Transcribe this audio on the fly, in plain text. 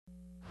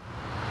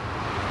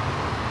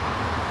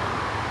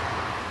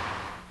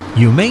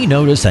You may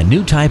notice a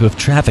new type of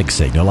traffic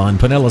signal on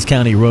Pinellas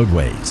County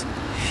roadways.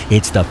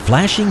 It's the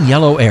flashing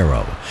yellow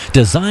arrow,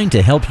 designed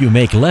to help you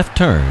make left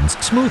turns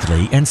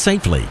smoothly and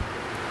safely.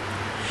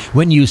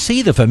 When you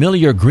see the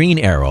familiar green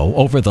arrow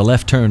over the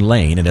left turn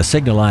lane in a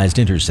signalized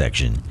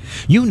intersection,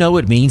 you know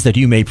it means that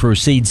you may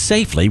proceed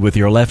safely with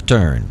your left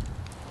turn.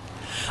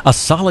 A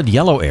solid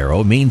yellow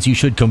arrow means you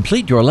should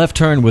complete your left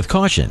turn with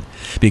caution,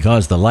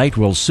 because the light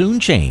will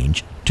soon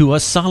change to a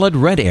solid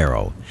red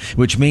arrow,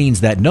 which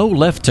means that no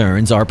left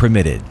turns are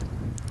permitted.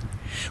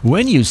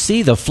 When you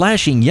see the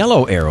flashing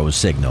yellow arrow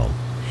signal,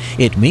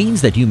 it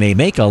means that you may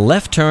make a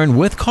left turn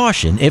with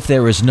caution if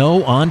there is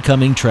no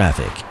oncoming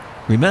traffic.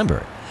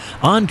 Remember,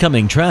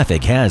 oncoming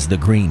traffic has the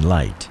green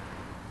light.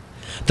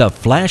 The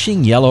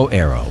flashing yellow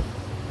arrow,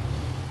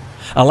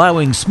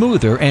 allowing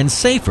smoother and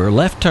safer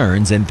left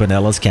turns in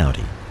Pinellas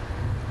County.